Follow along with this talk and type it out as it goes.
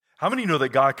How many know that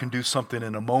God can do something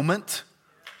in a moment,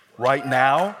 right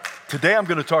now? Today I'm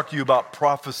going to talk to you about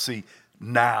prophecy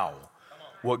now.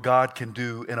 What God can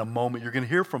do in a moment. You're going to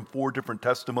hear from 4 different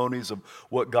testimonies of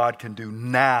what God can do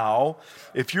now.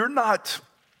 If you're not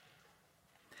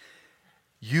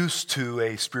used to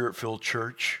a Spirit-filled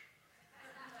church,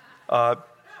 I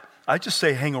just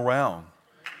say hang around,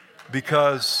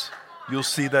 because you'll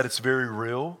see that it's very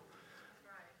real.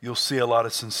 You'll see a lot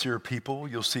of sincere people.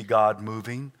 You'll see God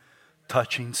moving,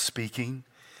 touching, speaking.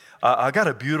 I got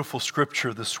a beautiful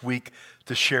scripture this week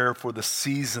to share for the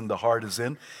season the heart is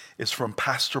in. It's from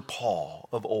Pastor Paul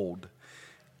of old,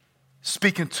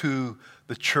 speaking to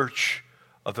the church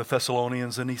of the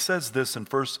Thessalonians. And he says this in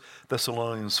 1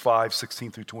 Thessalonians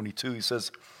 5:16-22. He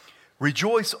says,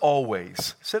 rejoice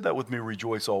always. Say that with me,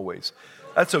 rejoice always.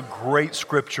 That's a great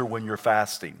scripture when you're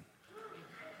fasting.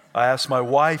 I asked my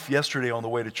wife yesterday on the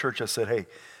way to church, I said, hey,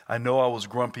 I know I was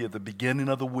grumpy at the beginning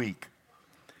of the week.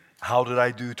 How did I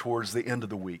do towards the end of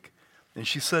the week? And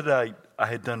she said I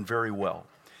had done very well.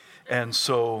 And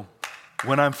so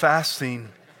when I'm fasting,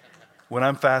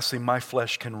 my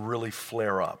flesh can really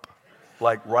flare up.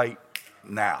 Like right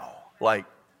now. Like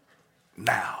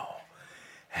now.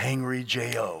 Hangry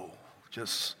J.O.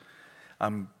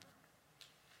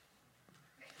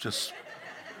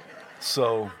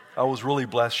 So I was really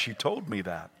blessed she told me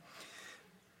that.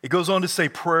 It goes on to say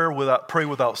pray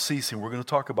without ceasing. We're going to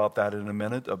talk about that in a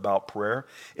minute, about prayer.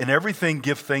 In everything,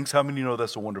 give thanks. How many know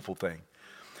that's a wonderful thing?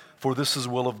 For this is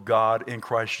the will of God in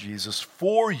Christ Jesus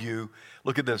for you.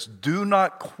 Look at this. Do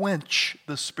not quench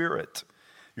the Spirit.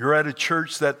 You're at a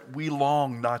church that we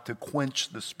long not to quench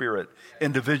the Spirit.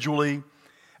 Individually,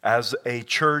 as a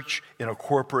church, in a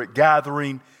corporate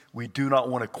gathering, we do not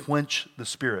want to quench the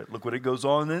Spirit. Look what it goes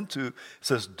on into. It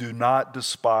says, do not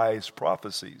despise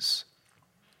prophecies.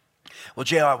 Well,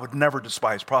 Jay, I would never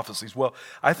despise prophecies. Well,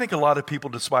 I think a lot of people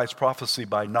despise prophecy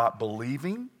by not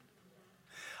believing.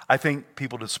 I think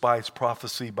people despise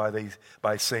prophecy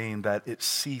by saying that it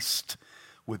ceased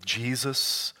with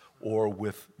Jesus or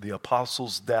with the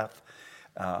apostles' death.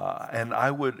 And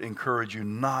I would encourage you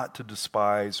not to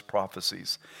despise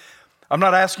prophecies. I'm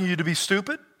not asking you to be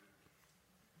stupid.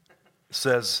 It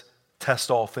says,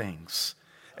 test all things.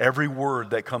 Every word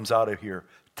that comes out of here,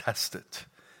 test it.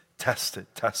 Test it,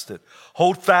 test it.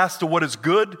 Hold fast to what is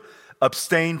good.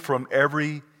 Abstain from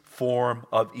every form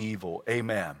of evil.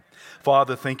 Amen.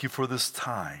 Father, thank you for this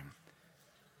time.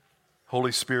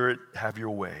 Holy Spirit, have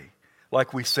your way.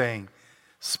 Like we sang,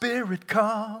 Spirit,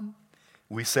 come.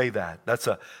 We say that. That's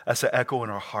an echo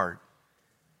in our heart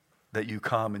that you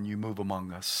come and you move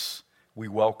among us. We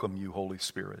welcome you, Holy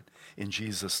Spirit, in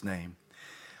Jesus' name.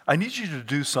 I need you to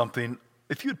do something.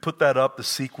 If you'd put that up, the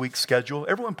Seek Week schedule.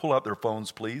 Everyone pull out their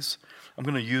phones, please. I'm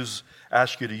going to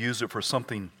ask you to use it for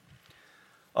something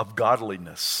of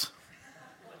godliness.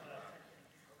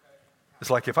 It's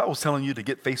like if I was telling you to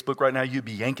get Facebook right now, you'd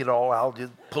be yanking it all out,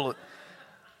 just pull it.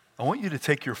 I want you to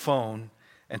take your phone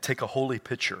and take a holy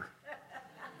picture.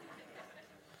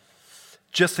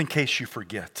 Just in case you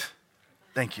forget.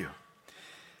 Thank you.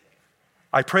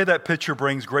 I pray that picture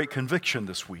brings great conviction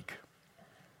this week.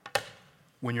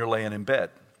 When you're laying in bed,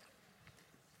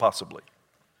 possibly.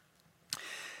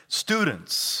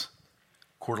 Students,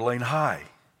 Coeur d'Alene High,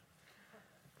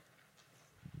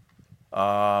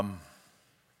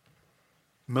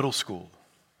 middle school,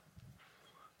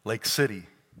 Lake City,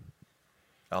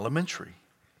 elementary.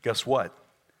 Guess what?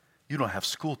 You don't have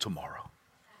school tomorrow.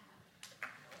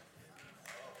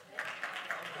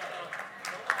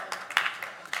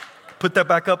 Put that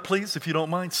back up, please, if you don't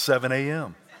mind. 7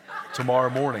 a.m. tomorrow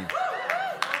morning.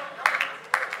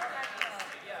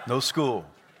 No school.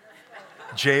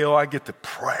 J.O., I get to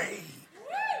pray.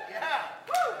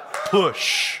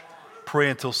 Push.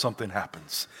 Pray until something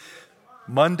happens.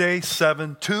 Monday,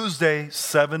 7. Tuesday,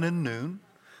 7 and noon.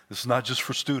 This is not just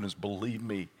for students, believe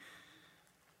me.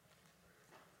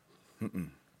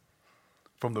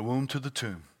 From the womb to the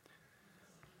tomb.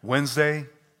 Wednesday,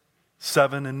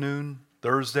 7 and noon.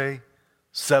 Thursday,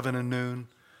 7 and noon.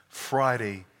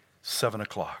 Friday, 7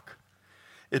 o'clock.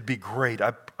 It'd be great.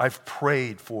 I've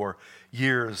prayed for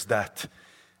years that,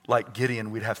 like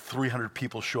Gideon, we'd have 300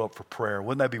 people show up for prayer.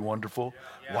 Wouldn't that be wonderful?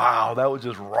 Yeah. Wow, that would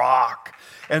just rock.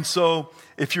 And so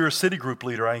if you're a city group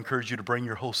leader, I encourage you to bring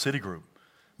your whole city group.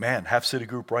 Man, have city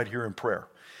group right here in prayer.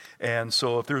 And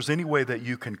so if there's any way that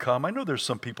you can come, I know there's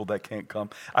some people that can't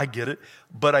come. I get it.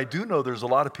 But I do know there's a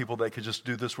lot of people that could just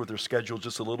do this with their schedule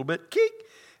just a little bit,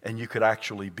 and you could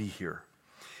actually be here.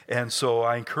 And so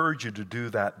I encourage you to do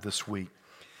that this week.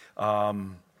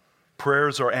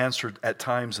 Prayers are answered at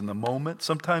times in the moment.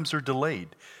 Sometimes they're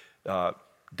delayed.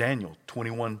 Daniel,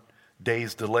 21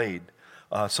 days delayed.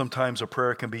 Sometimes a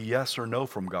prayer can be yes or no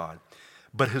from God.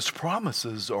 But his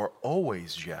promises are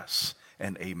always yes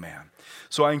and amen.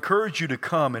 So I encourage you to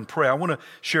come and pray. I want to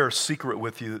share a secret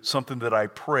with you, something that I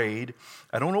prayed.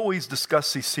 I don't always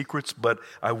discuss these secrets, but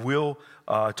I will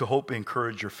to hope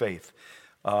encourage your faith.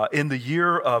 In the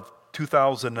year of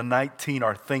 2019,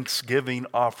 our Thanksgiving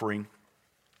offering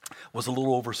was a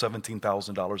little over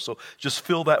 $17,000. So just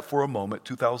feel that for a moment.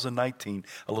 2019,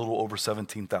 a little over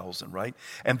 $17,000, right?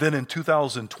 And then in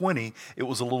 2020, it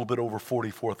was a little bit over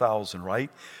 $44,000, right?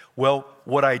 Well,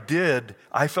 what I did,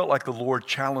 I felt like the Lord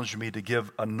challenged me to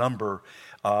give a number,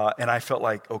 and I felt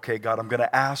like, okay, God, I'm going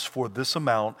to ask for this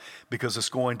amount because it's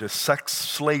going to sex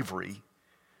slavery,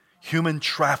 human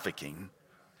trafficking,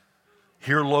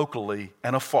 here locally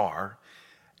and afar,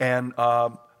 and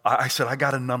I said, I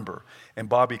got a number. And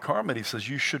Bobby Carmody says,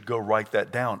 you should go write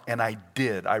that down. And I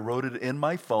did. I wrote it in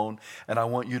my phone, and I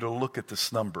want you to look at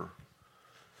this number.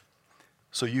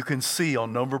 So you can see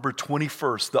on November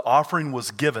 21st, the offering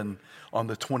was given on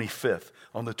the 25th.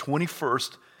 On the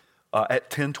 21st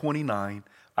at 10:29,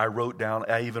 I wrote down,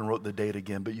 I even wrote the date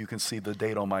again, but you can see the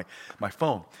date on my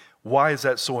phone. Why is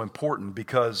that so important?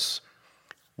 Because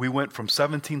we went from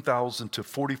 $17,000 to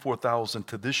 $44,000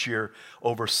 to this year,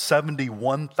 over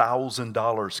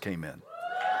 $71,000 came in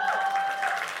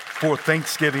for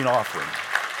Thanksgiving offering.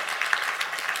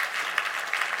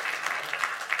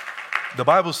 The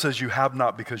Bible says you have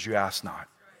not because you ask not.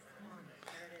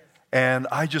 And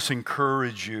I just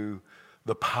encourage you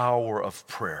the power of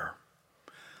prayer,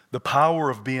 the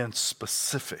power of being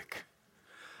specific.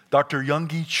 Dr.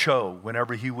 Youngie Cho,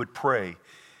 whenever he would pray,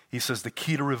 he says the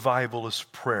key to revival is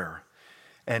prayer.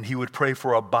 And he would pray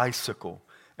for a bicycle,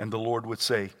 and the Lord would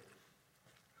say,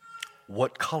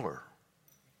 what color?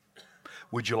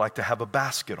 Would you like to have a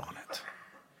basket on it?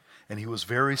 And he was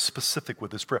very specific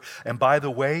with his prayer. And by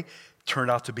the way,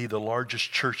 turned out to be the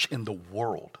largest church in the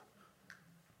world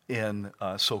in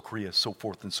Seoul, Korea, so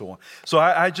forth and so on. So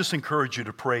I just encourage you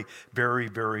to pray very,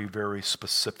 very, very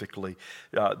specifically.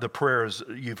 The prayers,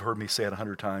 you've heard me say it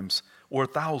 100 times, or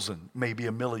 1,000, maybe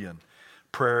 1,000,000.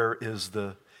 Prayer is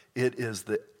the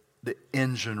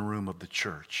engine room of the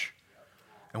church.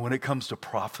 And when it comes to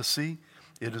prophecy,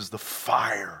 it is the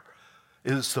fire.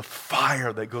 It is the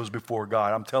fire that goes before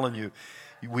God. I'm telling you,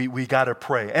 we got to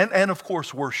pray. And of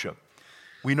course, worship.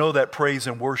 We know that praise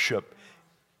and worship,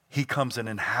 he comes and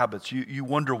inhabits. You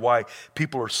wonder why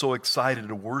people are so excited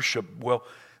to worship. Well,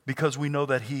 because we know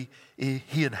that he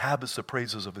inhabits the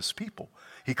praises of his people.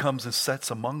 He comes and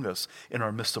sits among us in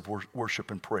our midst of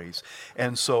worship and praise.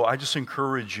 And so I just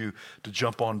encourage you to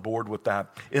jump on board with that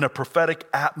in a prophetic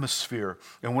atmosphere.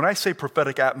 And when I say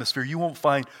prophetic atmosphere, you won't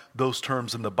find those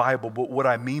terms in the Bible, but what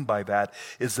I mean by that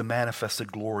is the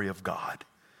manifested glory of God.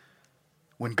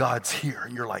 When God's here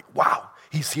and you're like, wow,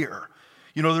 he's here.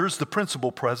 You know, there's the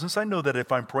principal presence. I know that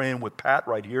if I'm praying with Pat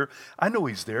right here, I know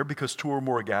he's there because 2 or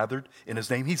more are gathered in his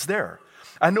name, he's there.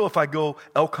 I know if I go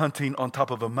elk hunting on top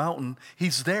of a mountain,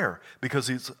 he's there because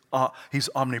he's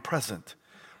omnipresent.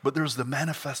 But there's the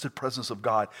manifested presence of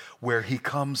God where he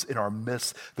comes in our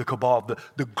midst, the kabal,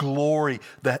 the glory,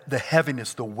 the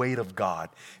heaviness, the weight of God.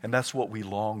 And that's what we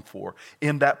long for.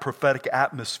 In that prophetic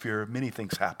atmosphere, many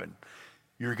things happen.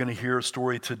 You're going to hear a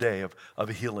story today of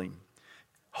a healing.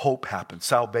 Hope happens,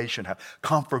 salvation happens,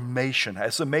 confirmation.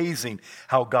 It's amazing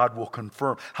how God will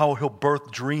confirm, how he'll birth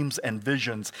dreams and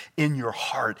visions in your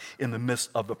heart in the midst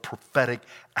of a prophetic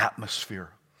atmosphere.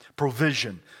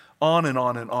 Provision, on and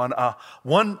on and on.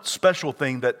 One special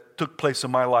thing that took place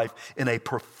in my life in a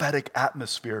prophetic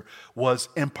atmosphere was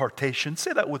impartation.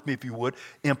 Say that with me if you would,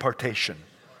 impartation.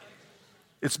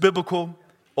 It's biblical,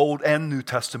 Old and New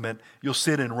Testament. You'll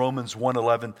see it in Romans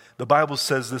 1:11. The Bible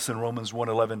says this in Romans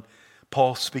 1:11.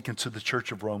 Paul speaking to the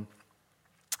church of Rome.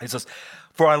 He says,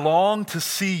 for I long to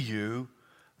see you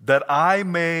that I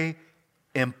may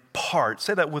impart.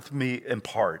 Say that with me,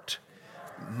 impart.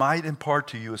 Might impart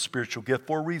to you a spiritual gift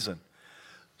for a reason.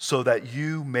 So that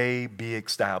you may be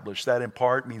established. That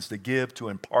impart means to give, to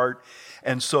impart.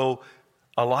 And so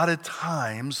a lot of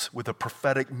times with a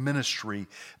prophetic ministry,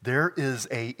 there is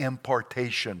an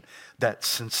impartation that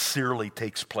sincerely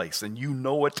takes place. And you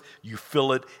know it, you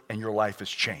feel it, and your life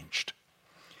is changed.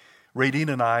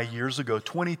 Radine and I, years ago,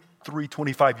 23,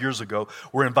 25 years ago,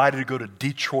 were invited to go to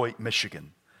Detroit,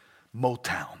 Michigan,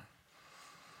 Motown.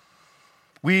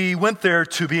 We went there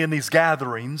to be in these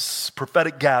gatherings,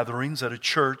 prophetic gatherings at a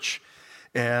church,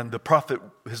 and the prophet,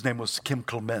 his name was Kim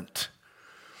Clement.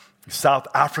 He's South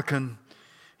African.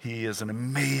 He is an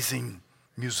amazing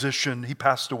musician. He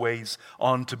passed away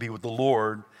on to be with the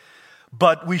Lord.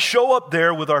 But we show up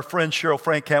there with our friend Cheryl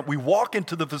Frankamp. We walk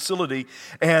into the facility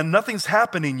and nothing's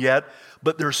happening yet,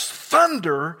 but there's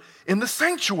thunder in the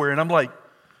sanctuary. And I'm like,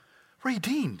 Ray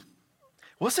Dean,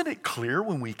 wasn't it clear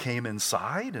when we came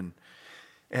inside?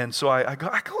 And so I'm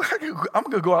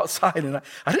going to go outside. And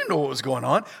I didn't know what was going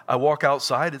on. I walk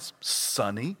outside. It's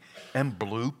sunny and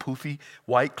blue, poofy,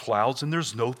 white clouds, and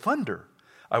there's no thunder.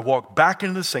 I walk back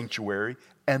into the sanctuary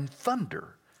and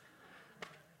thunder.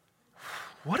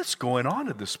 What is going on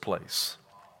at this place?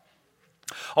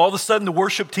 All of a sudden, the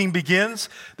worship team begins.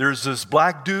 There's this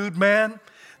black dude, man,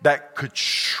 that could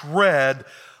shred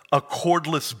a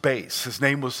cordless bass. His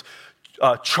name was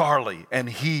Charlie, and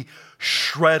he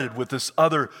shredded with this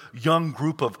other young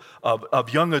group of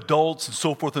young adults and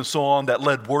so forth and so on that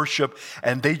led worship,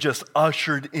 and they just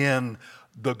ushered in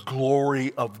the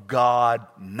glory of God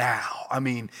now. I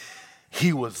mean,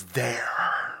 he was there.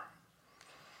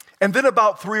 And then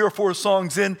about 3 or 4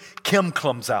 songs in, Kim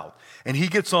comes out. And he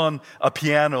gets on a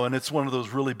piano, and it's one of those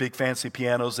really big fancy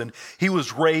pianos. And he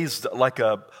was raised like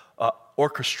a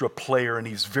orchestra player, and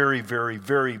he's very, very,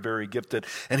 very, very gifted.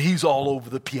 And he's all over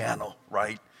the piano,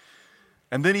 right?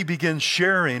 And then he begins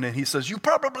sharing, and he says, you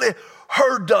probably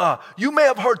heard, you may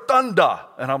have heard thunder.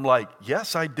 And I'm like,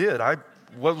 yes, I did.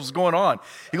 What was going on?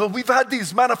 He goes, we've had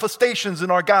these manifestations in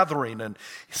our gathering. And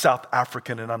he's South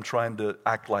African, and I'm trying to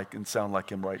act like and sound like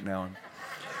him right now.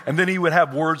 And then he would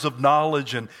have words of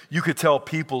knowledge, and you could tell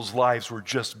people's lives were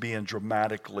just being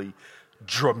dramatically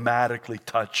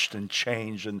touched and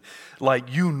changed. And like,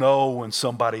 you know, when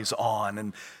somebody's on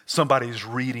and somebody's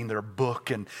reading their book,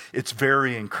 and it's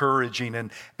very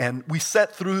encouraging. And we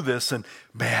sat through this, and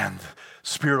man, the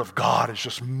Spirit of God is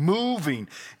just moving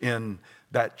in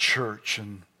that church.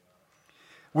 And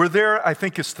we're there, I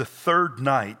think it's the 3rd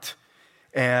night,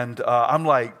 and I'm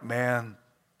like, man,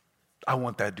 I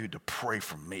want that dude to pray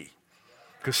for me,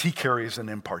 because he carries an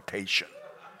impartation.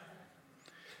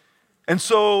 And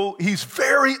so he's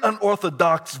very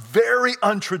unorthodox, very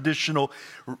untraditional,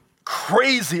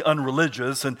 crazy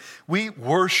unreligious, and we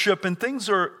worship, and things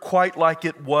are quite like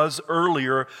it was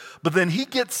earlier. But then he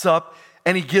gets up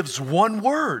and he gives one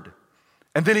word,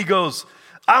 and then he goes,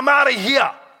 I'm out of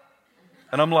here.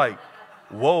 And I'm like,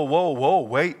 whoa,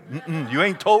 wait, you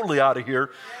ain't totally out of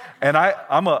here. And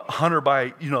I'm a hunter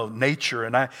by, nature,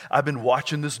 and I've been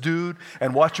watching this dude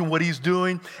and watching what he's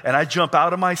doing, and I jump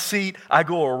out of my seat, I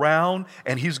go around,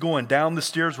 and he's going down the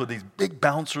stairs with these big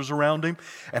bouncers around him,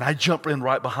 and I jump in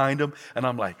right behind him, and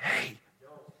I'm like, hey,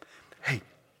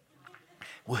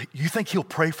 well, you think he'll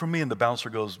pray for me? And the bouncer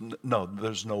goes, no,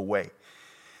 there's no way.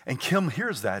 And Kim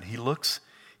hears that. He looks,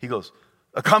 he goes,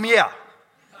 come here.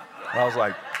 And I was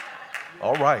like,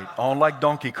 all right, on like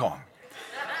Donkey Kong.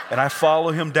 And I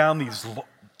follow him down these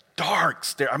dark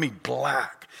stairs,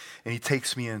 black. And he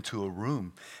takes me into a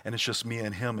room, and it's just me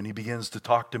and him. And he begins to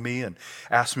talk to me and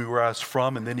ask me where I was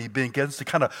from. And then he begins to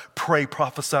kind of pray,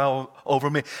 prophesy over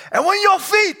me. And when your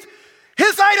feet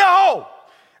hit Idaho.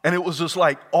 And it was just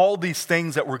like all these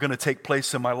things that were going to take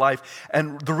place in my life.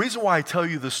 And the reason why I tell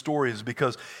you this story is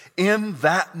because in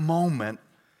that moment,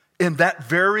 in that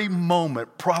very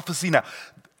moment, prophecy now,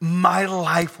 my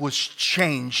life was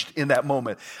changed in that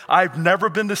moment. I've never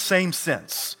been the same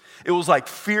since. It was like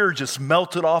fear just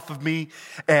melted off of me,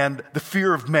 and the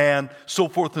fear of man, so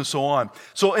forth and so on.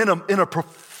 So in a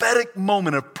prophetic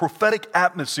moment, a prophetic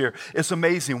atmosphere, it's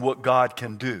amazing what God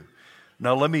can do.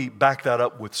 Now let me back that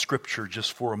up with scripture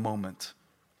just for a moment.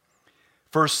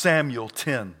 1 Samuel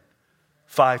 10,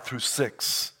 5 through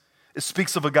 6. It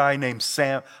speaks of a guy named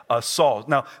Saul.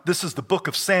 Now, this is the book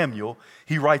of Samuel.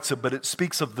 He writes it, but it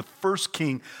speaks of the first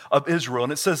king of Israel.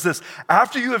 And it says this,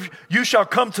 after you shall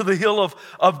come to the hill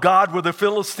of God where the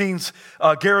Philistines'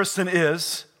 garrison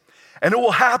is. And it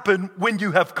will happen when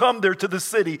you have come there to the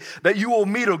city that you will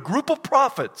meet a group of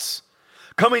prophets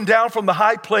coming down from the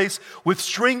high place with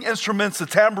string instruments, a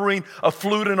tambourine, a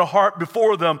flute, and a harp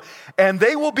before them. And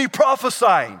they will be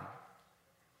prophesying.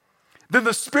 Then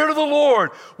the Spirit of the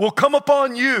Lord will come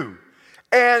upon you,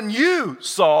 and you,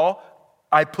 Saul,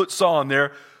 I put Saul in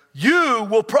there, you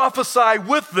will prophesy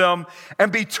with them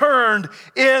and be turned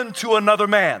into another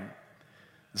man.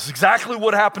 This is exactly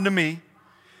what happened to me.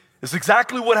 It's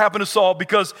exactly what happened to Saul,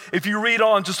 because if you read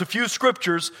on just a few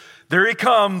scriptures, there he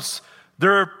comes,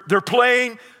 they're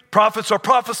playing, prophets are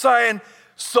prophesying,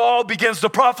 Saul begins to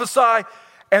prophesy,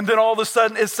 and then all of a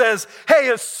sudden it says, hey,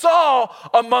 is Saul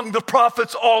among the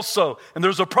prophets also? And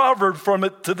there's a proverb from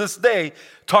it to this day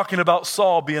talking about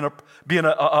Saul being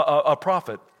a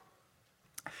prophet.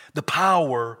 The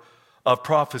power of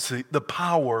prophecy, the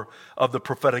power of the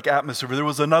prophetic atmosphere. There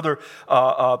was another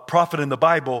prophet in the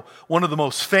Bible, one of the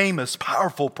most famous,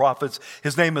 powerful prophets.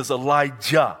 His name is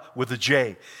Elijah with a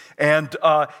J. And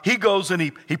he goes and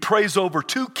he prays over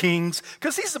 2 kings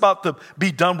because he's about to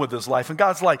be done with his life. And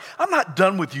God's like, I'm not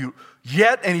done with you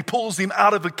yet. And he pulls him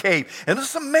out of a cave. And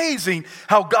it's amazing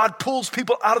how God pulls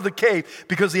people out of the cave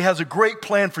because he has a great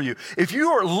plan for you. If you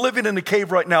are living in a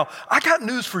cave right now, I got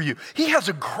news for you. He has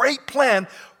a great plan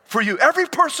for you. Every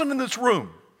person in this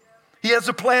room, he has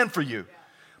a plan for you.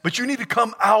 But you need to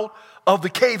come out of the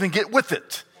cave and get with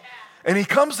it. And he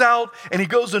comes out and he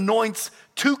goes and anoints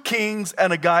 2 kings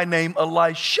and a guy named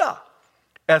Elisha,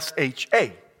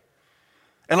 S-H-A.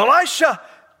 And Elisha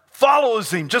follows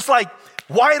him just like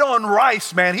white on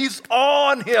rice, man. He's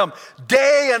on him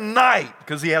day and night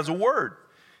because he has a word.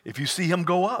 If you see him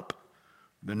go up,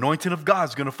 the anointing of God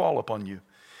is going to fall upon you.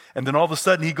 And then all of a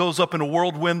sudden he goes up in a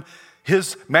whirlwind.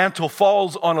 His mantle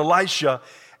falls on Elisha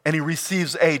and he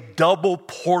receives a double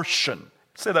portion.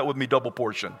 Say that with me, double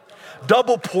portion.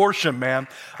 Double portion, man.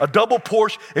 A double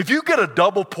portion. If you get a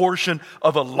double portion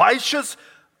of Elisha's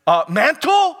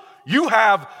mantle, you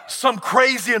have some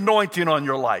crazy anointing on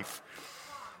your life.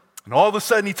 And all of a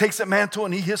sudden he takes that mantle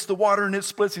and he hits the water and it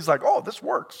splits. He's like, oh, this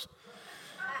works.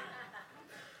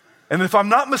 And if I'm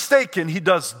not mistaken, he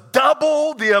does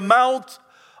double the amount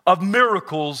of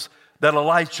miracles that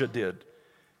Elisha did.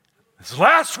 This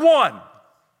last one,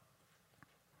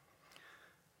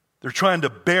 they're trying to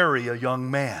bury a young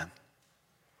man.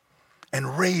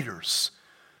 And raiders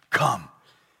come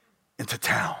into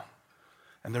town.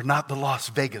 And they're not the Las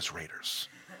Vegas Raiders.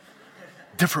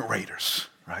 Different raiders,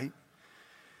 right?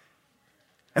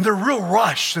 And they're real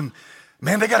rushed. And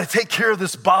man, they got to take care of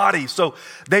this body. So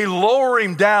they lower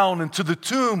him down into the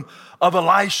tomb of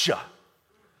Elisha.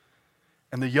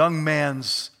 And the young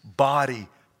man's body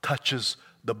touches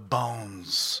the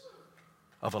bones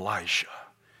of Elisha.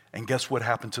 And guess what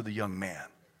happened to the young man?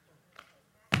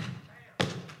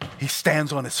 He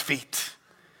stands on his feet.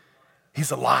 He's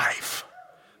alive.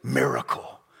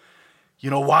 Miracle.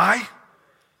 You know why?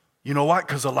 You know what?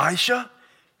 Because Elisha,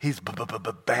 he's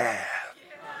bad.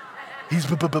 He's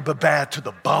bad to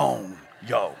the bone,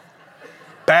 yo.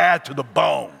 Bad to the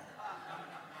bone.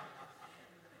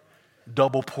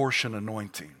 Double portion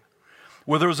anointing.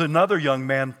 Well, there was another young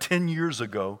man 10 years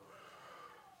ago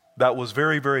that was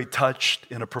very, very touched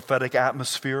in a prophetic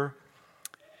atmosphere.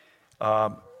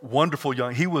 Wonderful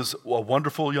young, he was a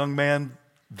wonderful young man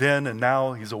then and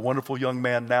now. He's a wonderful young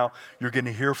man now. You're going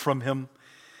to hear from him.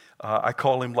 I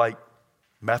call him like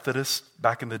Methodist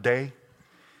back in the day.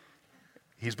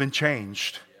 He's been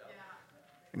changed.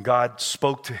 And God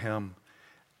spoke to him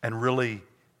and really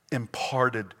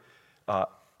imparted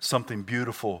something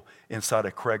beautiful inside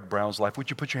of Craig Brown's life. Would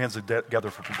you put your hands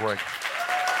together for Craig?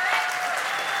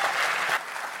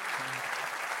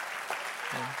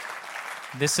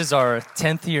 This is our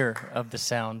 10th year of the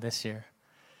sound this year.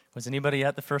 Was anybody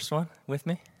at the first one with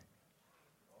me?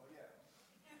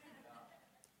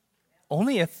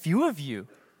 Only a few of you.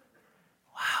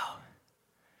 Wow.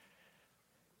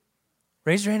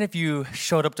 Raise your hand if you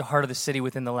showed up to Heart of the City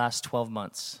within the last 12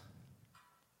 months.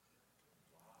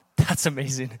 That's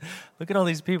amazing. Look at all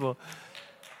these people.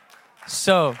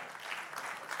 So,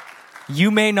 you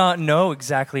may not know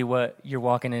exactly what you're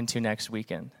walking into next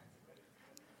weekend.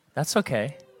 That's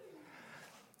okay.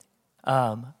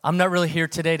 I'm not really here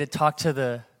today to talk to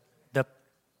the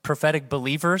prophetic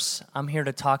believers. I'm here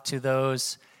to talk to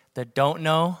those that don't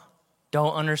know,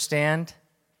 don't understand,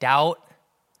 doubt,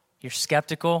 you're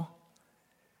skeptical,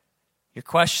 you're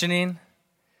questioning,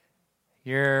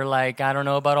 you're like, I don't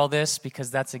know about all this, because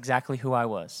that's exactly who I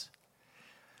was.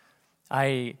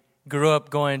 I grew up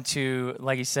going to,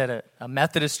 like you said, a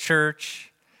Methodist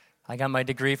church. I got my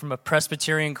degree from a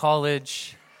Presbyterian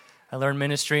college. I learned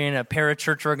ministry in a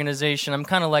parachurch organization. I'm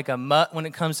kind of like a mutt when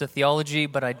it comes to theology,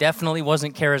 but I definitely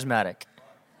wasn't charismatic.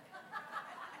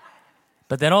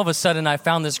 But then all of a sudden, I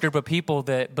found this group of people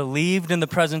that believed in the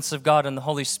presence of God and the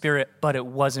Holy Spirit, but it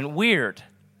wasn't weird.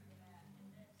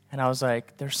 And I was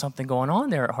like, there's something going on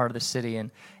there at Heart of the City,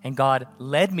 and God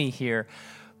led me here.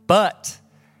 But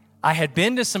I had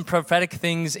been to some prophetic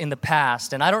things in the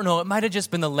past, and I don't know, it might have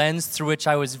just been the lens through which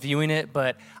I was viewing it,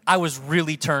 but I was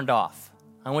really turned off.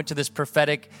 I went to this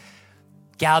prophetic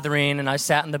gathering, and I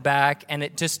sat in the back, and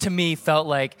it just, to me, felt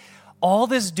like all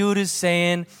this dude is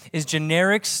saying is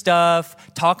generic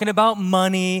stuff, talking about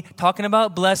money, talking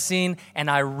about blessing, and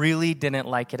I really didn't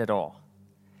like it at all.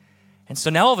 And so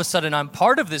now all of a sudden, I'm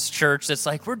part of this church that's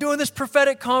like, we're doing this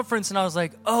prophetic conference, and I was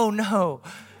like, oh no,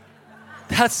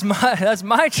 that's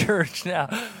my church now.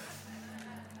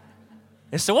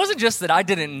 And so it wasn't just that I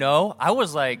didn't know. I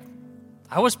was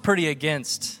pretty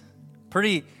against,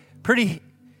 pretty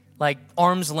like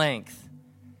arm's length.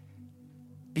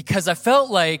 Because I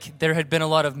felt like there had been a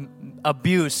lot of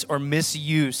abuse or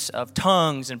misuse of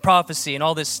tongues and prophecy and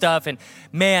all this stuff, and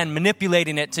man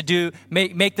manipulating it to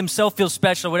make themselves feel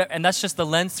special, whatever. And that's just the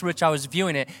lens through which I was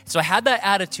viewing it. So I had that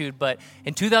attitude, but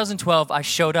in 2012, I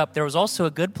showed up. There was also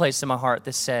a good place in my heart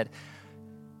that said,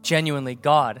 genuinely,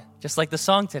 God, just like the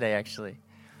song today, actually.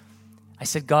 I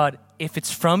said, God, if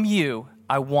it's from you,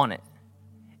 I want it.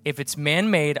 If it's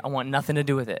man-made, I want nothing to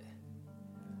do with it.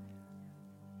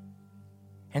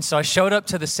 And so I showed up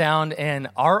to the sound, and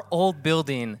our old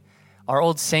building, our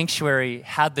old sanctuary,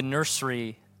 had the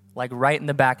nursery like right in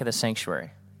the back of the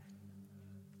sanctuary.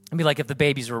 It'd be like if the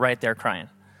babies were right there crying.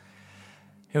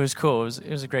 It was cool. It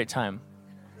was a great time.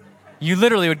 You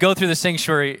literally would go through the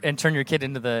sanctuary and turn your kid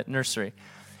into the nursery.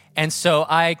 And so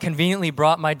I conveniently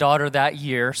brought my daughter that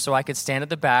year so I could stand at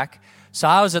the back. So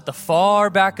I was at the far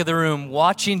back of the room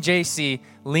watching JC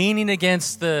leaning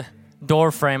against the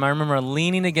door frame. I remember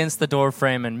leaning against the door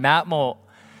frame, and Matt Molt,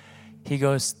 he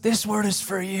goes, "This word is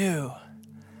for you."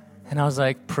 And I was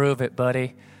like, "Prove it,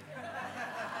 buddy."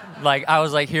 I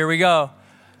was like, "Here we go."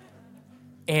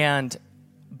 And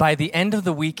by the end of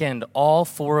the weekend, all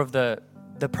 4 of the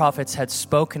prophets had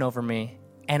spoken over me,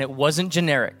 and it wasn't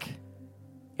generic.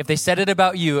 If they said it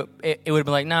about you, it would have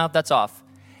been like, "No, that's off."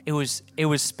 It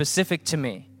was specific to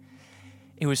me.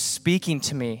 It was speaking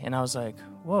to me, and I was like,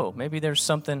 "Whoa, maybe there's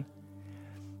something."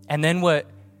 And then what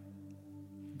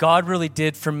God really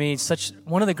did for me,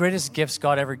 one of the greatest gifts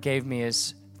God ever gave me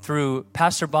is through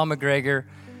Pastor Bob McGregor,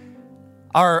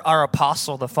 our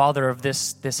apostle, the father of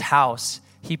this house.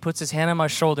 He puts his hand on my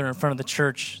shoulder in front of the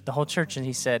church, the whole church, and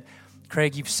he said,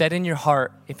 "Craig, you've said in your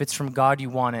heart, if it's from God, you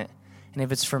want it. And if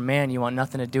it's from man, you want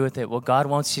nothing to do with it. Well, God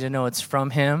wants you to know it's from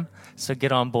him, so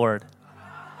get on board."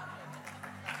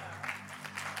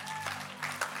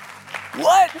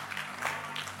 What?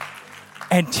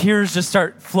 And tears just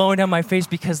start flowing down my face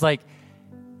because,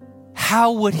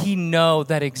 how would he know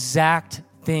that exact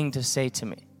thing to say to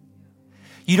me?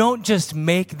 You don't just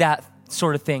make that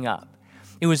sort of thing up.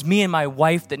 It was me and my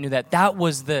wife that knew that. That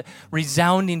was the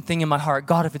resounding thing in my heart.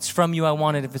 God, if it's from you, I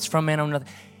want it. If it's from man, I want nothing.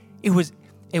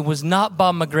 It was not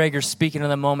Bob McGregor speaking in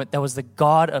the moment. That was the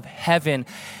God of heaven.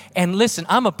 And listen,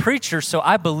 I'm a preacher, so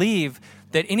I believe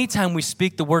that anytime we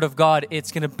speak the word of God,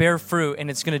 it's going to bear fruit and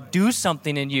it's going to do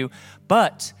something in you.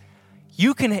 But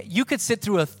you could sit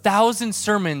through 1,000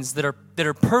 sermons that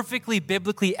are perfectly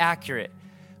biblically accurate,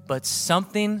 but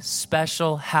something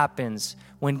special happens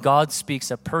when God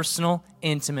speaks a personal,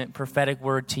 intimate, prophetic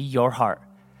word to your heart.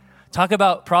 Talk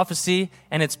about prophecy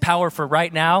and its power for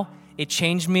right now. It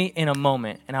changed me in a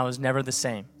moment, and I was never the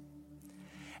same.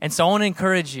 And so I want to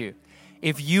encourage you,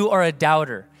 if you are a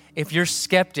doubter, if you're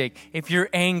skeptic, if you're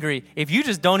angry, if you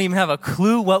just don't even have a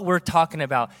clue what we're talking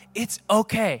about, it's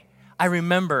okay. I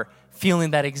remember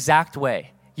feeling that exact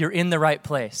way. You're in the right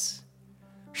place.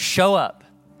 Show up.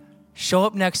 Show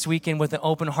up next weekend with an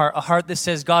open heart, a heart that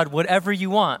says, God, whatever you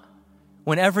want,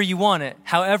 whenever you want it,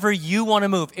 however you want to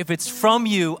move, if it's from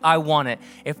you, I want it.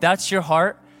 If that's your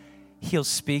heart, he'll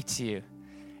speak to you,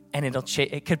 and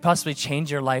it could possibly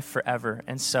change your life forever.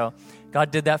 And so God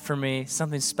did that for me.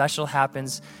 Something special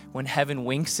happens when heaven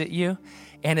winks at you.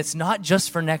 And it's not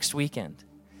just for next weekend.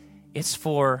 It's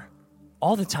for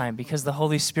all the time, because the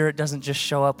Holy Spirit doesn't just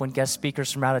show up when guest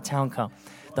speakers from out of town come.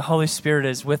 The Holy Spirit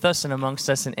is with us and amongst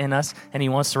us and in us, and he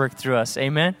wants to work through us.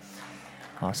 Amen?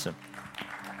 Awesome.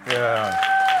 Yeah.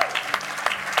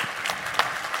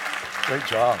 Great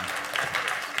job.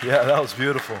 Yeah, that was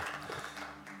beautiful.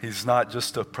 He's not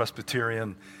just a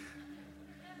Presbyterian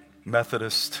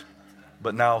Methodist,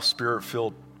 but now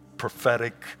Spirit-filled,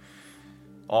 prophetic,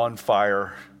 on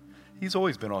fire. He's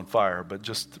always been on fire, but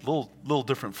just a little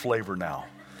different flavor now.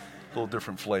 A little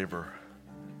different flavor.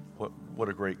 What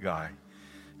a great guy.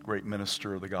 Great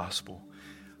minister of the gospel.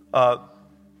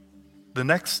 The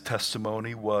next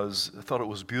testimony I thought it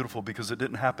was beautiful because it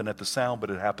didn't happen at the sound,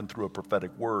 but it happened through a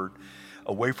prophetic word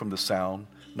away from the sound.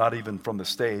 Not even from the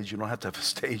stage. You don't have to have a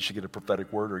stage to get a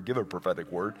prophetic word or give a prophetic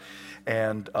word.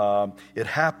 And it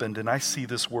happened, and I see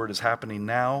this word as happening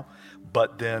now,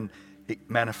 but then it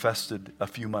manifested a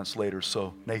few months later.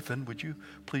 So, Nathan, would you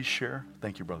please share?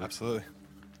 Thank you, brother. Absolutely.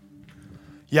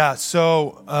 Yeah,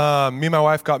 so me and my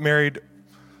wife got married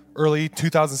early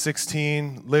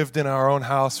 2016, lived in our own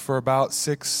house for about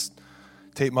 6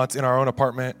 to 8 months in our own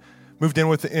apartment, moved in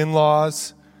with the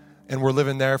in-laws, and we're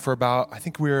living there for I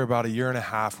think we were about 1.5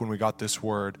 years when we got this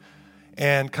word.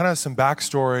 And kind of some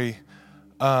backstory,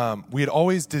 we had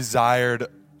always desired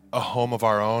a home of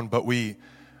our own, but we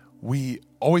we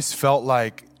always felt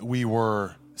like we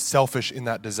were selfish in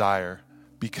that desire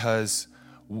because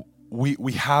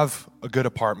we have a good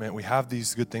apartment, we have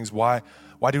these good things. Why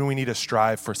do we need to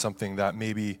strive for something that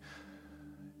maybe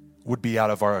would be out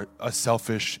of a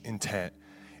selfish intent?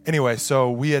 Anyway,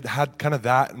 so we had kind of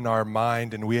that in our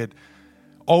mind, and we had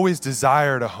always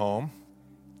desired a home,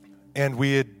 and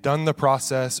we had done the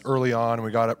process early on.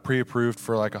 We got it pre-approved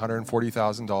for like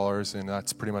 $140,000, and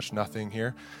that's pretty much nothing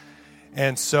here.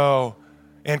 And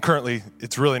currently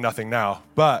it's really nothing now.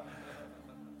 But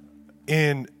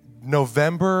in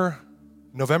November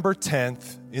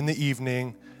 10th, in the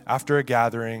evening, after a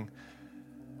gathering,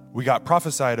 we got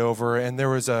prophesied over, and there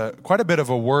was quite a bit of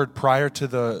a word prior to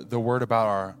the word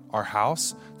about our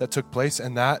house that took place,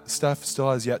 and that stuff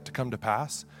still has yet to come to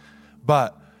pass.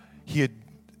 But he had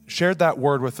shared that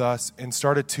word with us and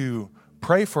started to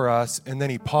pray for us, and then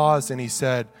he paused and he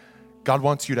said, God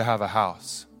wants you to have a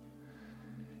house.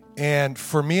 And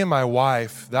for me and my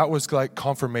wife, that was like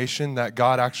confirmation that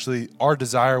God actually, our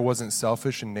desire wasn't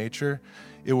selfish in nature.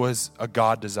 It was a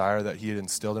God desire that he had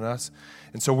instilled in us.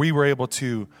 And so we were able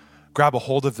to grab a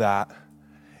hold of that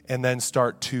and then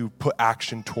start to put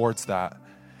action towards that.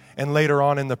 And later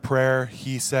on in the prayer,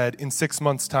 he said, in 6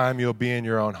 months' time, you'll be in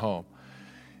your own home.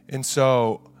 And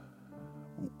so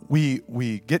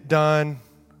we get done,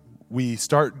 we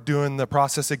start doing the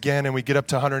process again, and we get up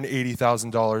to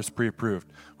 $180,000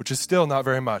 pre-approved, which is still not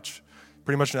very much,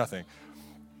 pretty much nothing.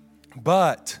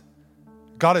 But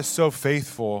God is so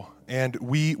faithful, and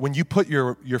when you put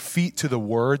your feet to the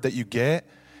word that you get,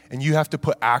 and you have to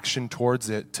put action towards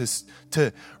it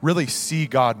to really see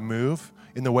God move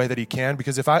in the way that he can.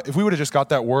 Because if we would have just got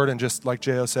that word and just, like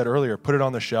J.O. said earlier, put it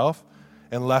on the shelf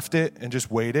and left it and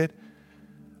just waited,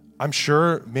 I'm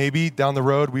sure maybe down the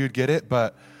road we would get it,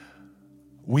 but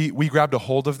we grabbed a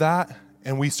hold of that,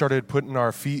 and we started putting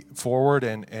our feet forward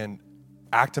and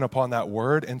acting upon that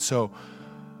word. And so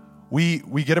we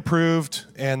get approved,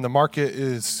 and the market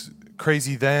is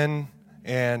crazy then,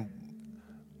 and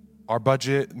our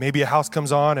budget, maybe a house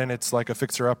comes on and it's like a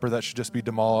fixer-upper that should just be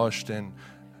demolished and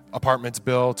apartments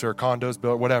built or condos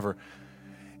built, whatever.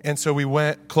 And so we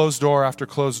went closed door after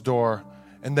closed door.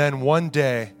 And then one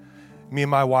day, me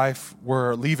and my wife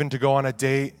were leaving to go on a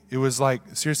date. It was like,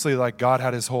 seriously, like God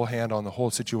had his whole hand on the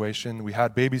whole situation. We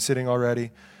had babysitting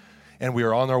already, and we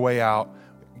were on our way out.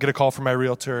 Get a call from my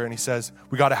realtor, and he says,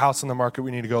 we got a house on the market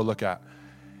we need to go look at.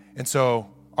 And so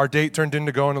our date turned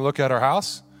into going to look at our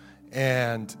house,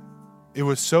 and it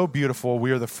was so beautiful.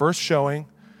 We were the first showing,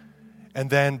 and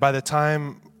then by the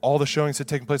time all the showings had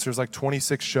taken place, there was like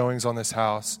 26 showings on this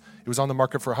house. It was on the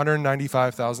market for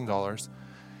 $195,000,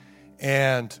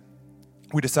 and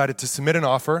we decided to submit an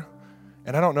offer,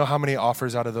 and I don't know how many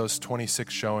offers out of those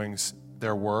 26 showings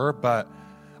there were, but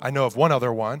I know of one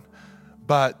other one.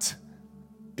 But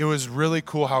it was really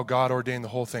cool how God ordained the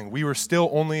whole thing. We were still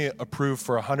only approved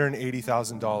for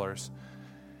 $180,000,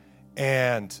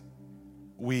 and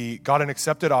we got an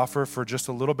accepted offer for just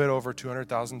a little bit over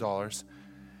 $200,000,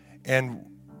 and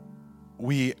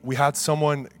we had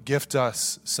someone gift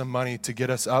us some money to get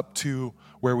us up to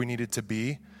where we needed to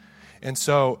be. And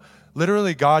so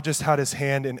literally God just had his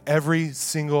hand in every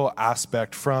single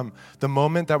aspect from the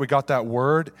moment that we got that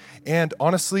word. And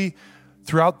honestly,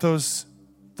 throughout those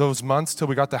months till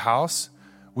we got the house,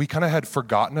 we kind of had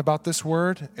forgotten about this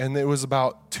word. And it was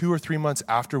about 2 or 3 months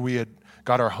after we had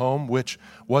got our home, which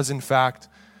was in fact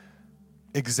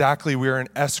exactly, we were in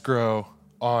escrow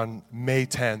on May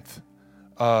 10th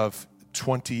of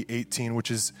 2018,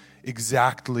 which is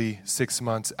exactly 6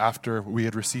 months after we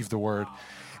had received the word.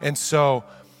 And so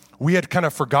we had kind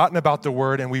of forgotten about the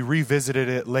word, and we revisited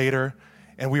it later,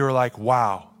 and we were like,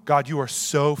 wow, God, you are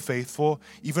so faithful.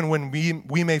 Even when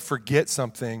we may forget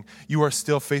something, you are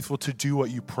still faithful to do what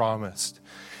you promised.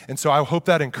 And so I hope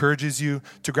that encourages you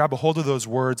to grab a hold of those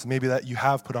words, maybe that you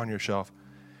have put on your shelf,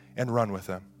 and run with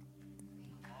them.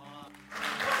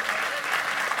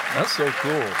 That's so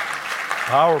cool.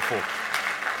 Powerful.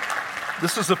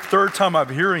 This is the third time I'm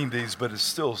hearing these, but it's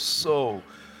still so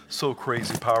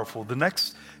crazy powerful. The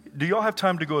next, do y'all have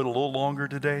time to go a little longer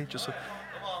today?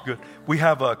 Good. We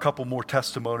have a couple more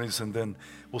testimonies, and then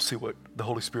we'll see what the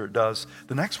Holy Spirit does.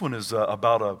 The next one is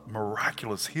about a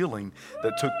miraculous healing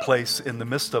that took place in the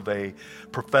midst of a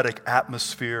prophetic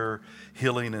atmosphere,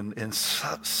 healing in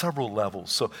several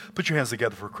levels. So put your hands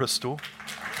together for Crystal.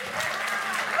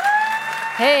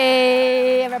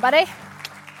 Hey, everybody.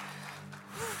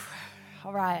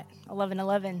 All right,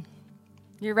 11:11.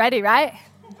 You're ready, right?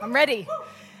 I'm ready.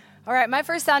 All right, my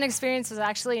first sound experience was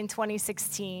actually in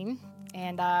 2016,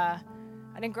 and I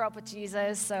didn't grow up with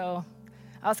Jesus, so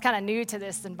I was kind of new to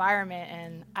this environment,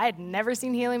 and I had never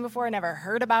seen healing before, never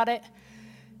heard about it.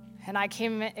 And I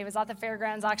came, it was at the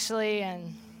fairgrounds actually,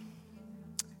 and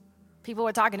people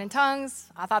were talking in tongues.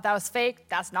 I thought that was fake.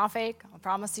 That's not fake. I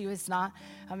promise you it's not.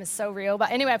 It's so real.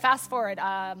 But anyway, fast forward.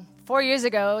 4 years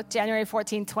ago, January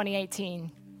 14,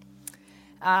 2018,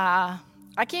 I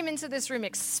came into this room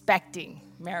expecting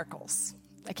miracles.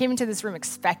 I came into this room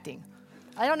expecting.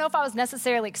 I don't know if I was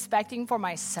necessarily expecting for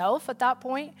myself at that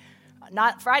point.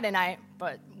 Not Friday night,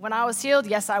 but when I was healed,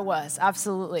 yes, I was.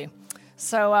 Absolutely.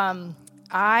 So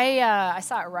I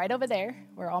sat right over there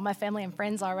where all my family and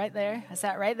friends are right there. I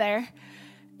sat right there.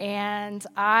 And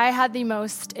I had the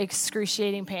most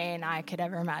excruciating pain I could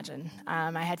ever imagine.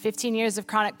 I had 15 years of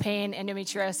chronic pain,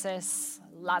 endometriosis,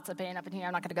 lots of pain up in here.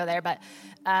 I'm not going to go there, but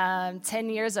 10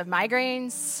 years of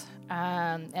migraines.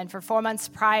 And for 4 months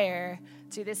prior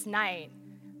to this night,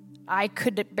 I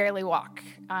could barely walk.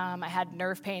 I had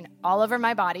nerve pain all over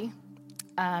my body.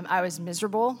 I was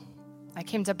miserable. I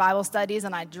came to Bible studies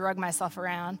and I drug myself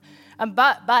around.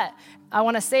 But I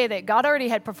want to say that God already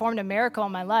had performed a miracle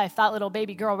in my life. That little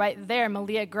baby girl right there,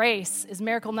 Malia Grace, is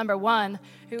miracle number 1,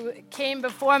 who came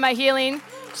before my healing.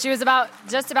 She was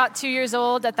just about 2 years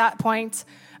old at that point.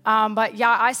 But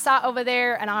yeah, I sat over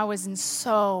there and I was in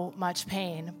so much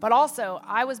pain. But also,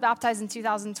 I was baptized in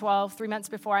 2012, 3 months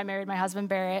before I married my husband,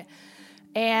 Barrett.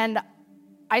 And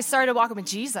I started walking with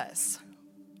Jesus.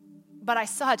 But I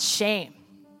still had shame.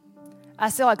 I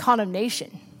still had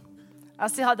condemnation. I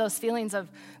still had those feelings of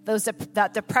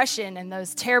that depression and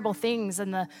those terrible things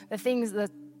and the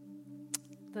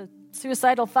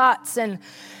suicidal thoughts. And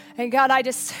God, I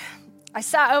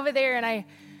sat over there and I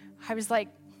was like,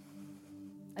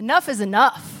 enough is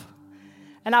enough.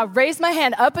 And I raised my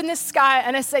hand up in the sky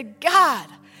and I said, God,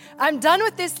 I'm done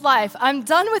with this life. I'm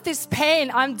done with this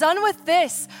pain. I'm done with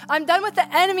this. I'm done with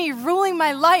the enemy ruling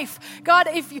my life. God,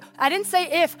 I didn't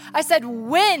say if, I said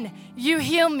when you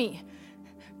heal me.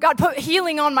 God put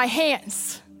healing on my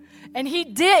hands. And he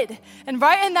did. And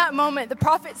right in that moment, the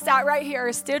prophet stood right here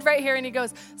and he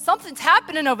goes, something's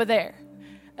happening over there.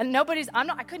 And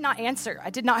I could not answer.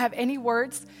 I did not have any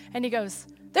words. And he goes,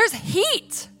 there's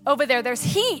heat over there. There's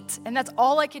heat. And that's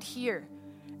all I could hear.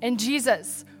 And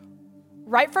Jesus,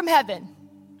 right from heaven,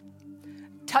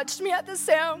 touched me at the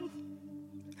sound.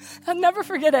 I'll never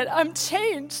forget it. I'm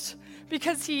changed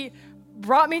because he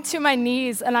brought me to my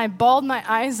knees and I bawled my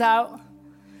eyes out.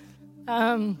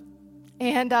 I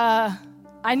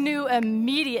knew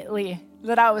immediately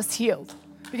that I was healed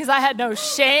because I had no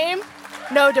shame,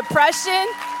 no depression,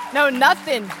 no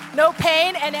nothing, no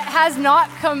pain, and it has not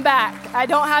come back. I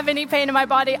don't have any pain in my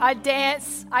body. I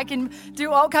dance. I can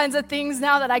do all kinds of things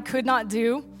now that I could not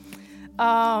do.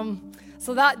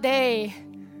 So that day,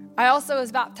 I also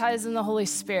was baptized in the Holy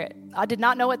Spirit. I did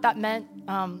not know what that meant.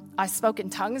 I spoke in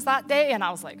tongues that day, and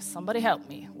I was like, somebody help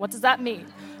me. What does that mean?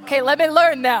 Okay, let me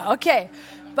learn now. Okay,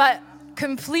 but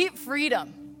complete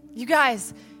freedom. You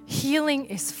guys, healing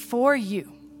is for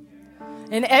you.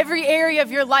 In every area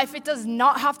of your life, it does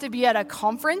not have to be at a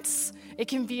conference. It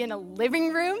can be in a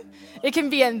living room. It can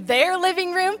be in their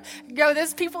living room.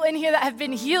 There's people in here that have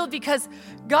been healed because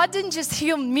God didn't just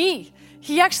heal me.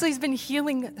 He actually has been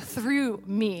healing through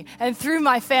me and through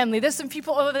my family. There's some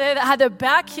people over there that had their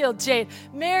back healed, Jade.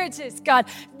 Marriages, God.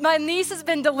 My niece has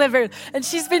been delivered and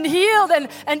she's been healed.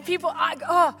 And people, I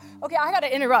got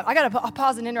to interrupt. I got to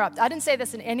pause and interrupt. I didn't say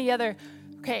this in any other.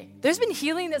 Okay, there's been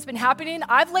healing that's been happening.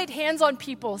 I've laid hands on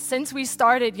people since we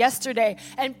started yesterday,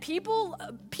 and people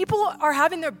are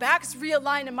having their backs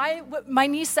realigned. And my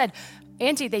niece said,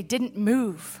 Auntie, they didn't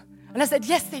move. And I said,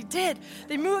 yes, they did.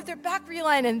 They moved their back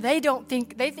realigned, and they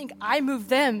think I moved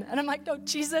them. And I'm like, no,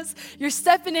 Jesus, you're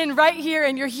stepping in right here,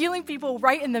 and you're healing people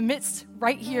right in the midst,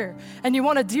 right here. And you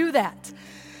want to do that.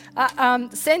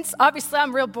 Since, obviously,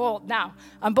 I'm real bold now.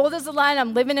 I'm bold as a lion.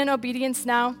 I'm living in obedience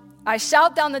now. I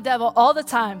shout down the devil all the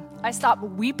time. I stop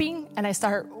weeping, and I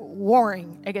start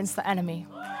warring against the enemy.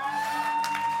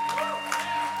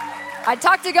 I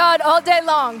talk to God all day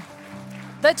long.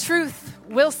 The truth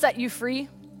will set you free.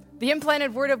 The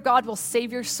implanted word of God will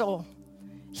save your soul.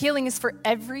 Healing is for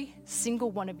every single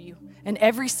one of you in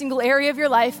every single area of your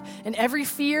life, in every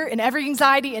fear, in every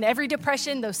anxiety, in every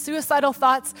depression, those suicidal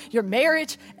thoughts, your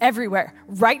marriage, everywhere,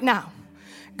 right now.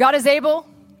 God is able.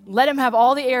 Let him have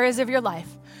all the areas of your life.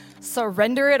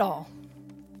 Surrender it all.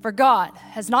 For God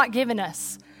has not given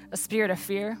us a spirit of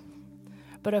fear,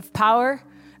 but of power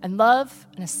and love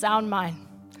and a sound mind.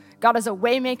 God is a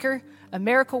way maker, a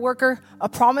miracle worker, a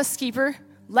promise keeper.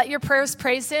 Let your prayers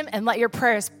praise him and let your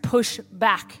prayers push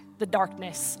back the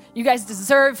darkness. You guys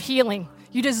deserve healing.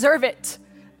 You deserve it.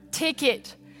 Take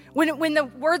it. When the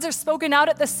words are spoken out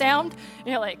at the sound, and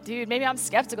you're like, dude, maybe I'm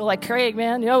skeptical like Craig,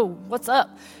 man. Yo, what's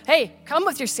up? Hey, come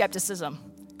with your skepticism.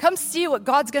 Come see what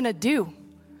God's going to do.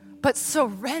 But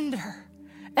surrender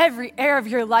every area of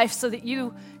your life so that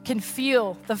you can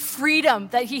feel the freedom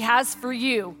that he has for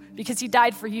you because he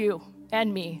died for you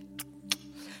and me.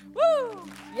 Woo!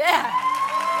 Yeah.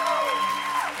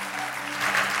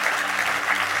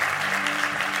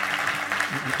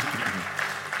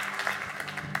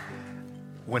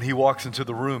 When he walks into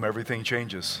the room, everything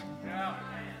changes.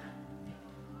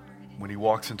 When he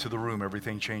walks into the room,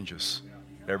 everything changes.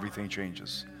 Everything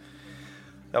changes.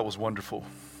 That was wonderful.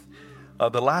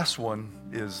 The last one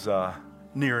is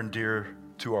near and dear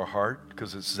to our heart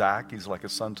because it's Zach. He's like a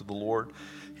son to the Lord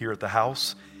here at the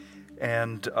house.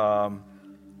 And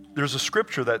there's a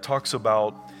scripture that talks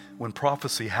about when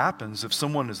prophecy happens, if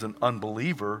someone is an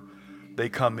unbeliever, they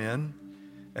come in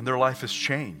and their life is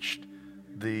changed.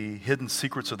 The hidden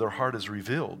secrets of their heart is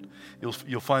revealed.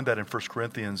 You'll find that in 1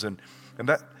 Corinthians. And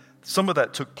that some of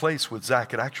that took place with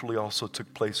Zach. It actually also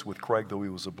took place with Craig, though he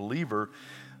was a believer.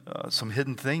 Some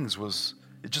hidden things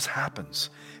it just happens.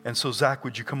 And so, Zach,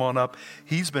 would you come on up?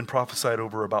 He's been prophesied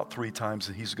over about 3 times,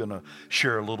 and he's going to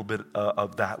share a little bit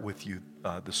of that with you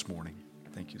this morning.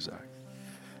 Thank you, Zach.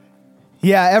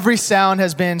 Yeah, every sound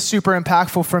has been super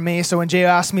impactful for me. So when Jay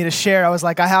asked me to share, I was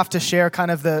like, I have to share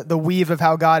kind of the weave of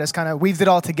how God has kind of weaved it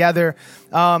all together.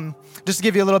 Just to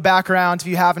give you a little background, if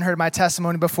you haven't heard my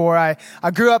testimony before, I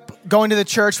grew up going to the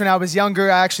church when I was younger.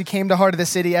 I actually came to Heart of the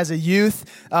City as a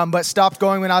youth, but stopped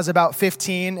going when I was about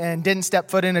 15 and didn't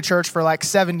step foot in a church for like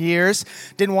 7 years.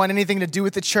 Didn't want anything to do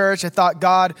with the church. I thought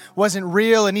God wasn't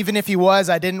real, and even if he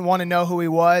was, I didn't want to know who he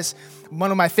was. One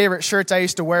of my favorite shirts I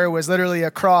used to wear was literally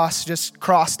a cross just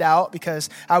crossed out because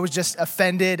I was just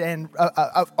offended and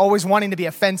always wanting to be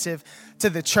offensive to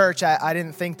the church. I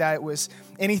didn't think that it was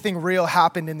anything real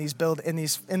happened in these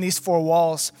 4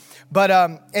 walls. But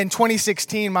in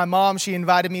 2016, my mom, she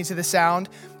invited me to the Sound.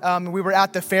 We were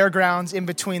at the fairgrounds in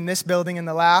between this building and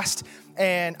the last.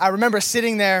 And I remember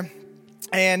sitting there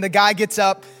and the guy gets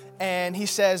up and he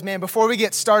says, man, before we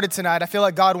get started tonight, I feel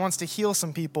like God wants to heal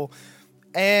some people.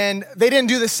 And they didn't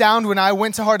do the Sound when I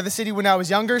went to Heart of the City when I was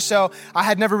younger, so I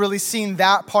had never really seen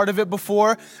that part of it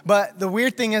before. But the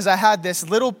weird thing is I had this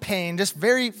little pain, just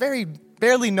very, very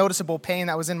barely noticeable pain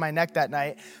that was in my neck that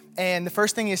night. And the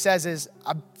first thing he says is,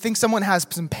 I think someone has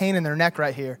some pain in their neck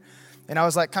right here. And I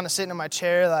was like kind of sitting in my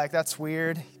chair like, that's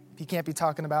weird. He can't be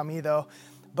talking about me though.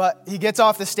 But he gets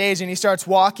off the stage and he starts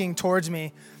walking towards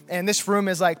me. And this room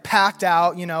is like packed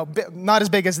out, not as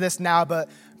big as this now, but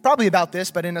probably about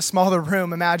this, but in a smaller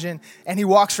room, imagine. And he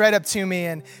walks right up to me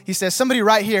and he says, somebody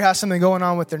right here has something going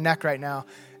on with their neck right now.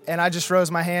 And I just rose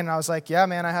my hand and I was like, yeah,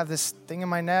 man, I have this thing in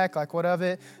my neck. Like, what of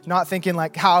it? Not thinking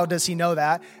like, how does he know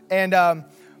that? And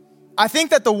I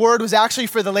think that the word was actually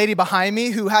for the lady behind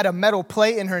me who had a metal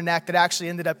plate in her neck that actually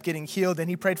ended up getting healed. And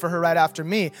he prayed for her right after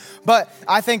me. But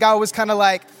I think I was kind of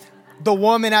like the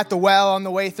woman at the well on the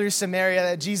way through Samaria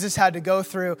that Jesus had to go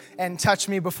through and touch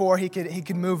me before he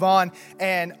could move on.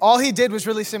 And all he did was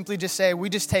really simply just say, we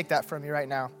just take that from you right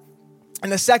now.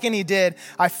 And the second he did,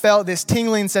 I felt this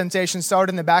tingling sensation start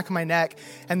in the back of my neck,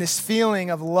 and this feeling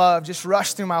of love just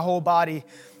rushed through my whole body.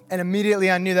 And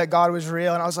immediately I knew that God was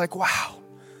real. And I was like, wow,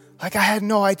 like I had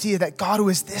no idea that God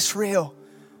was this real.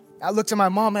 I looked at my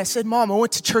mom and I said, Mom, I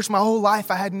went to church my whole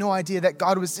life. I had no idea that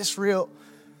God was this real.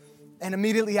 And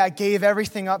immediately I gave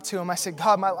everything up to him. I said,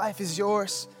 God, my life is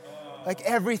yours. Like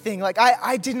everything. Like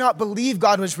I did not believe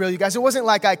God was real, you guys. It wasn't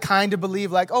like I kind of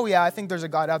believed like, oh yeah, I think there's a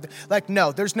God out there. Like,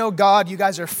 no, there's no God. You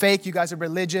guys are fake. You guys are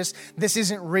religious. This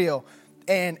isn't real.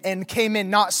 And came in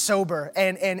not sober.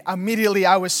 And immediately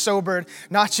I was sobered,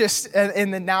 not just in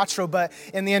the natural, but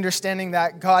in the understanding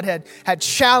that God had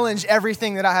challenged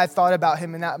everything that I had thought about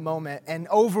him in that moment and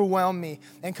overwhelmed me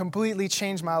and completely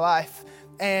changed my life.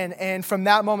 And from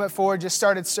that moment forward, just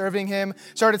started serving him,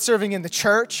 started serving in the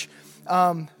church,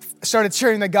 started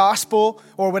sharing the gospel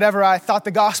or whatever I thought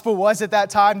the gospel was at that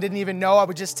time, didn't even know. I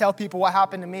would just tell people what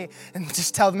happened to me and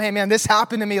just tell them, hey man, this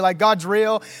happened to me, like God's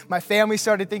real. My family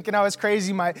started thinking I was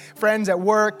crazy, my friends at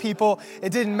work, people.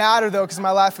 It didn't matter though, because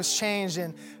my life was changed,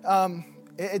 and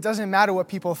it doesn't matter what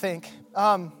people think.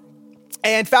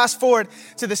 And fast forward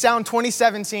to the Sound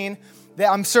 2017,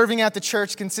 I'm serving at the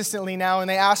church consistently now, and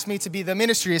they asked me to be the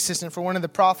ministry assistant for one of the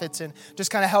prophets and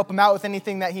just kind of help him out with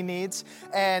anything that he needs.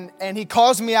 And he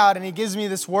calls me out and he gives me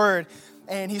this word,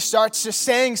 and he starts just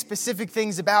saying specific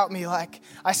things about me, like,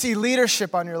 I see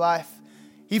leadership on your life.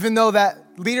 Even though that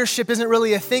leadership isn't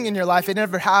really a thing in your life. It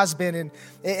never has been, and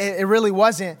it really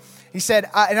wasn't. He said,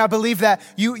 and I believe that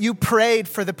you prayed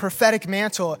for the prophetic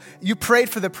mantle. You prayed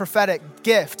for the prophetic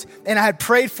gift. And I had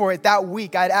prayed for it that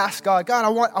week. I had asked God, I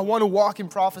want to walk in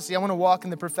prophecy. I want to walk in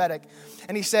the prophetic.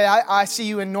 And he said, I see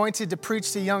you anointed to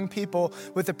preach to young people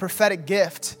with the prophetic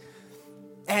gift.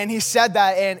 And he said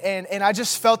that, and I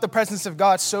just felt the presence of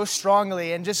God so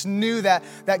strongly and just knew that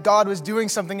God was doing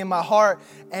something in my heart.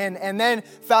 And then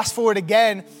fast forward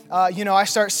again, I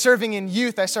start serving in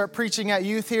youth. I start preaching at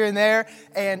youth here and there,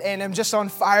 and I'm just on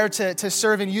fire to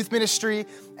serve in youth ministry.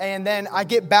 And then I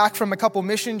get back from a couple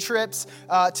mission trips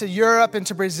to Europe and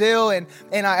to Brazil, and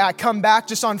I come back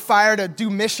just on fire to do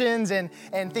missions and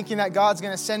thinking that God's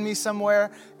going to send me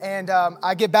somewhere. And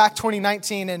I get back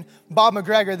 2019, and Bob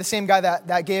McGregor, the same guy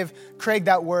that gave Craig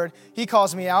that word, he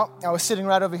calls me out. I was sitting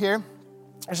right over here.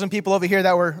 There's some people over here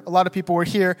a lot of people were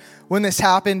here when this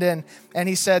happened, and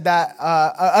he said that,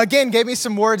 again, gave me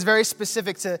some words very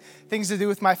specific to things to do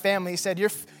with my family. He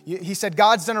said,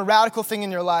 God's done a radical thing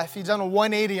in your life. He's done a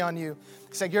 180 on you.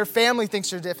 He said, your family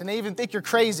thinks you're different. They even think you're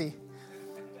crazy.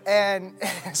 And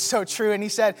it's so true. And he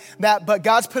said that, but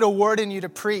God's put a word in you to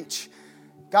preach.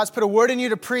 God's put a word in you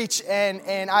to preach, and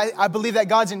I believe that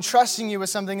God's entrusting you with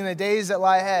something in the days that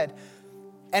lie ahead.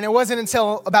 And it wasn't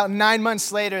until about 9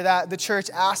 months later that the church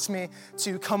asked me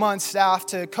to come on staff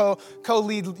to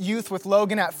co-lead youth with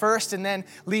Logan at first and then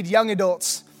lead young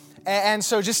adults. And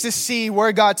so just to see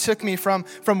where God took me from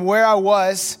where I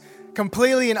was,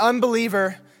 completely an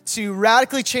unbeliever, to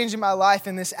radically changing my life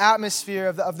in this atmosphere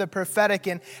of the prophetic,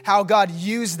 and how God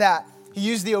used that. He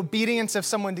used the obedience of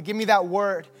someone to give me that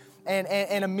word.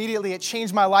 And immediately it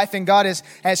changed my life, and God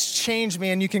has changed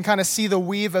me, and you can kind of see the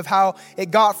weave of how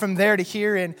it got from there to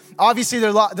here. And obviously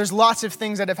there's lots of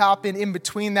things that have happened in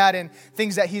between that, and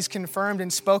things that he's confirmed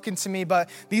and spoken to me, but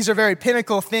these are very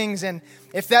pinnacle things. And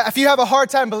if you have a hard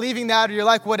time believing that, or you're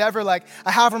like, whatever, like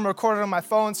I have them recorded on my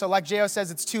phone, so like J.O.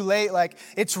 says, it's too late, like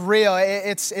it's real,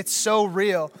 it's so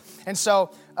real. And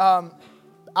so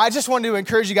I just wanted to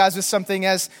encourage you guys with something.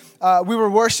 As we were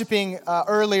worshiping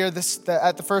earlier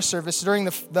at the first service, during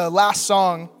the last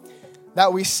song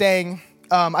that we sang,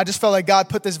 I just felt like God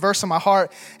put this verse on my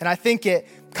heart, and I think it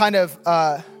kind of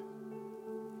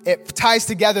it ties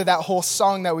together that whole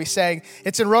song that we sang.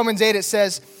 It's in Romans 8. It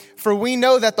says, "For we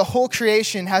know that the whole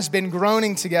creation has been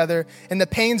groaning together in the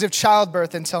pains of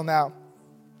childbirth until now.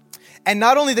 And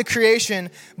not only the creation,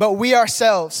 but we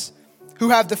ourselves,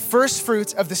 who have the first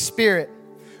fruits of the Spirit,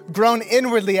 groan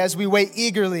inwardly as we wait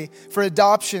eagerly for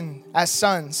adoption as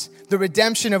sons, the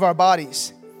redemption of our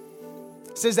bodies."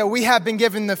 It says that we have been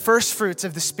given the first fruits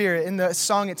of the Spirit. In the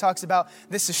song, it talks about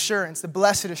this assurance. The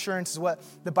blessed assurance is what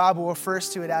the Bible refers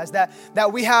to it as.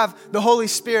 That we have the Holy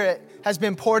Spirit has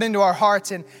been poured into our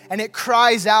hearts, and it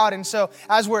cries out. And so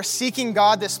as we're seeking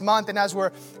God this month, and as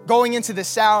we're going into the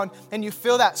sound, and you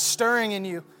feel that stirring in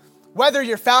you, whether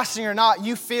you're fasting or not,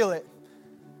 you feel it.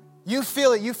 You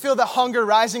feel it. You feel the hunger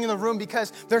rising in the room,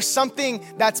 because there's something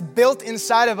that's built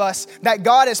inside of us that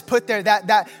God has put there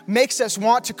that makes us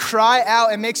want to cry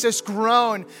out and makes us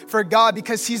groan for God,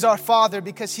 because He's our Father,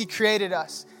 because He created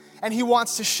us. And He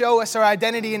wants to show us our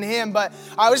identity in Him. But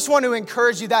I just want to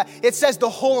encourage you that it says the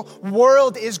whole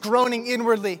world is groaning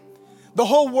inwardly. The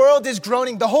whole world is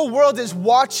groaning. The whole world is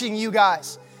watching you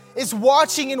guys. It's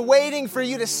watching and waiting for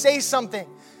you to say something,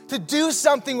 to do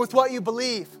something with what you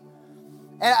believe.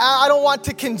 And I don't want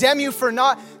to condemn you for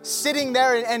not sitting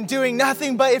there and doing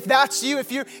nothing. But if that's you,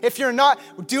 if you're not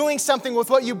doing something with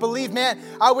what you believe, man,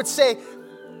 I would say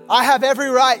I have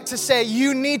every right to say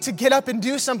you need to get up and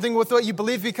do something with what you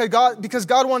believe, because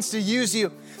God wants to use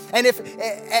you.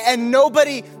 And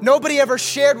nobody ever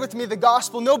shared with me the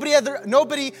gospel. Nobody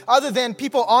other than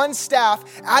people on staff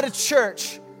at a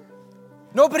church.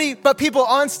 Nobody but people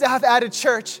on staff at a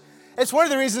church. It's one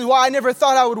of the reasons why I never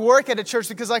thought I would work at a church,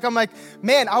 because I'm like,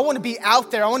 man, I want to be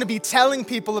out there. I want to be telling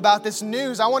people about this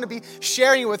news. I want to be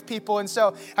sharing it with people. And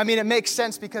so, it makes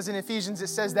sense, because in Ephesians it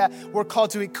says that we're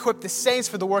called to equip the saints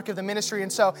for the work of the ministry.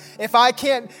 And so if I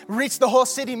can't reach the whole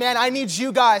city, man, I need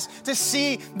you guys to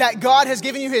see that God has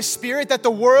given you His Spirit, that the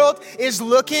world is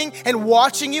looking and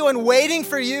watching you and waiting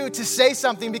for you to say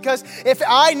something. Because if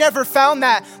I never found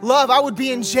that love, I would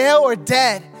be in jail or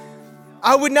dead.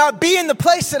 I would not be in the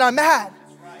place that I'm at.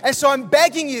 And so I'm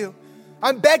begging you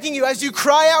as you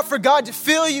cry out for God to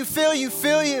fill you.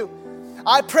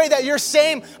 I pray that your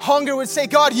same hunger would say,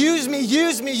 God, use me.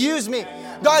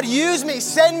 God, use me.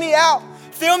 Send me out.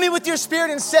 fill me with your Spirit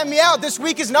and send me out. This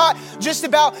week is not just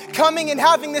about coming and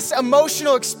having this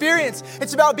emotional experience.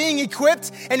 It's about being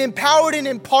equipped and empowered and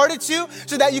imparted to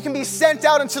so that you can be sent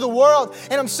out into the world.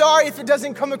 And I'm sorry if it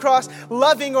doesn't come across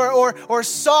loving or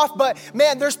soft, but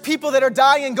man, there's people that are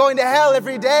dying and going to hell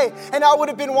every day. And I would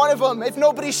have been one of them if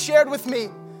nobody shared with me.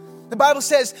 The Bible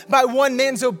says by one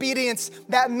man's obedience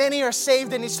that many are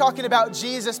saved, and he's talking about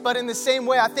Jesus. But in the same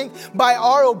way, I think by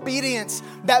our obedience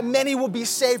that many will be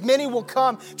saved. Many will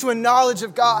come to a knowledge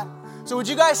of God. So would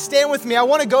you guys stand with me? I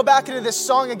want to go back into this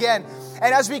song again.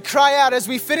 And as we cry out, as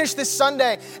we finish this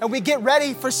Sunday and we get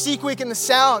ready for Seek Week and the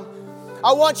sound,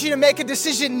 I want you to make a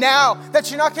decision now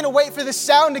that you're not going to wait for the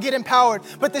sound to get empowered,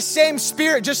 but the same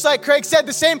Spirit, just like Craig said,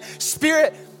 the same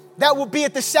Spirit that will be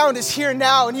at the sound is here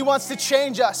now, and he wants to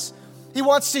change us. He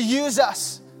wants to use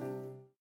us.